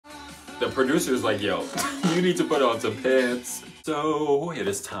The producer's like, yo, you need to put on some pants. So it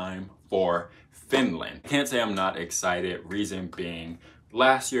is time for Finland. I can't say I'm not excited, reason being,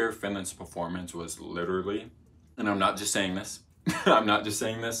 last year Finland's performance was literally, and I'm not just saying this, I'm not just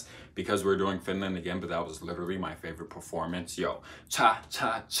saying this because we're doing Finland again, but that was literally my favorite performance. Yo, Cha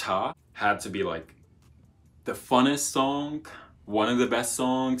Cha Cha had to be like the funnest song, one of the best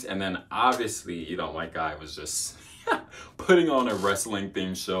songs, and then obviously, you know, my guy was just putting on a wrestling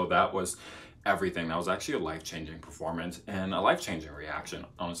themed show. That was everything. That was actually a life-changing performance and a life-changing reaction,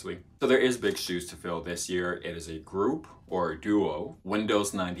 honestly. So there is big shoes to fill this year. It is a group or a duo,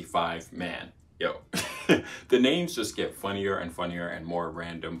 Windows95man. Yo, the names just get funnier and funnier and more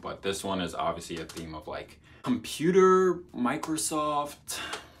random, but this one is obviously a theme of like computer, Microsoft,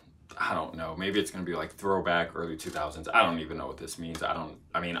 I don't know, maybe it's gonna be like throwback early 2000s. I don't even know what this means.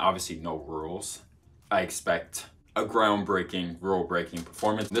 I mean, obviously no rules. I expect a groundbreaking, rule-breaking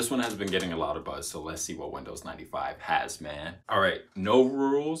performance. This one has been getting a lot of buzz, so let's see what Windows 95 has, man. All right, no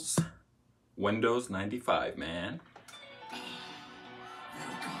rules, Windows 95, man.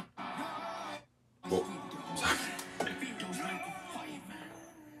 Whoa, sorry.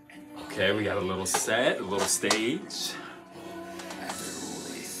 Okay, we got a little set, a little stage.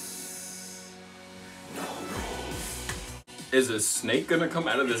 Is a snake gonna come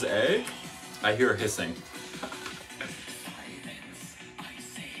out of this egg? I hear hissing.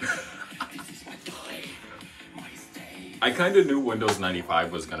 I kind of knew Windows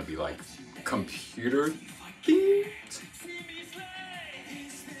 95 was gonna be like computer themed.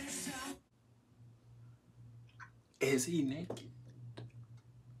 Is he naked?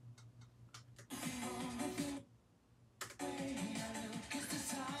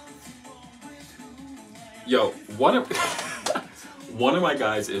 Yo, one of my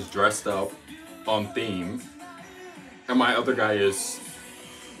guys is dressed up on theme, and my other guy is.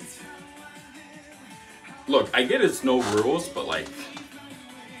 Look, I get it's no rules, but like,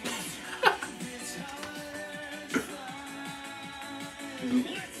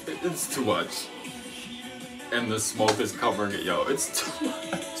 it's too much. And the smoke is covering it, yo, it's too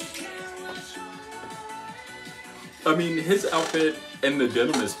much. I mean, his outfit and the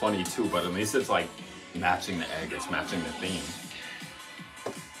denim is funny too, but at least it's like matching the egg, it's matching the theme.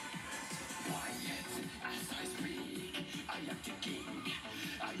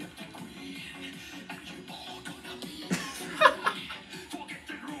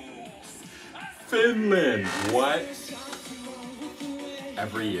 Finland, what?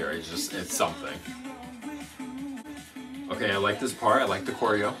 Every year, it's something. Okay, I like this part, I like the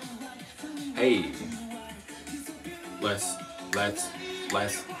choreo. Hey, let's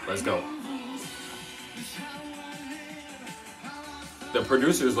go. The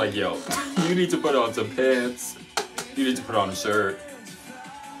producer's like, yo, you need to put on some pants, you need to put on a shirt.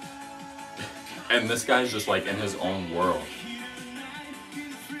 And this guy's just like in his own world.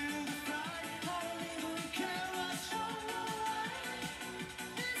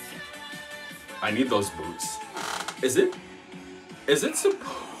 I need those boots. Is it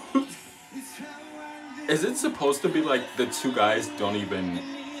supposed to be like the two guys don't even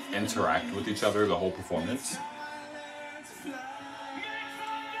interact with each other the whole performance?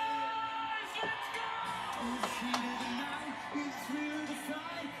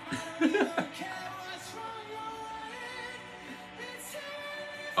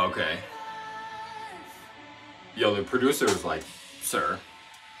 Okay. Yo, the producer was like, sir.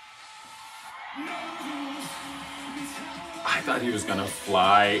 I thought he was gonna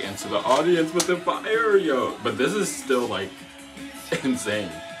fly into the audience with the fire, yo. But this is still like insane.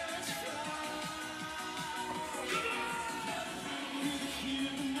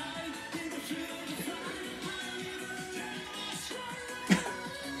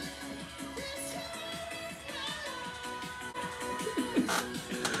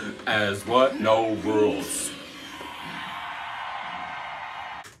 As what? No rules.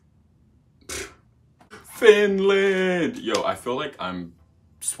 Finland! Yo, I feel like I'm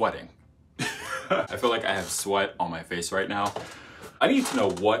sweating. I feel like I have sweat on my face right now. I need to know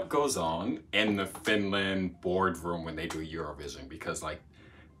what goes on in the Finland boardroom when they do Eurovision, because like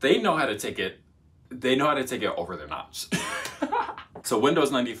they know how to take it over the notch. So Windows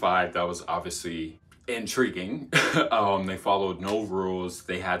 95, that was obviously intriguing. They followed no rules.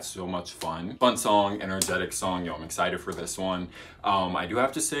 They had so much fun. Fun song, energetic song. Yo, I'm excited for this one. I do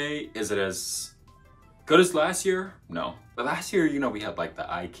have to say, is it as good as last year? No. But last year, you know, we had like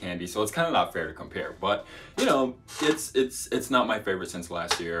the eye candy, so it's kind of not fair to compare. But, you know, it's not my favorite since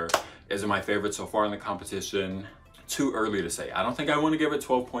last year. Is it my favorite so far in the competition? too early to say. I don't think I want to give it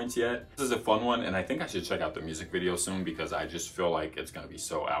 12 points yet. This is a fun one, and I think I should check out the music video soon because I just feel like it's going to be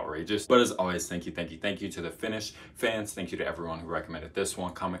so outrageous. But as always, thank you to the Finnish fans. Thank you to everyone who recommended this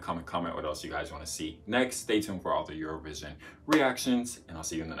one. Comment what else you guys want to see next. Stay tuned for all the Eurovision reactions, and I'll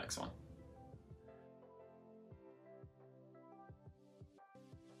see you in the next one.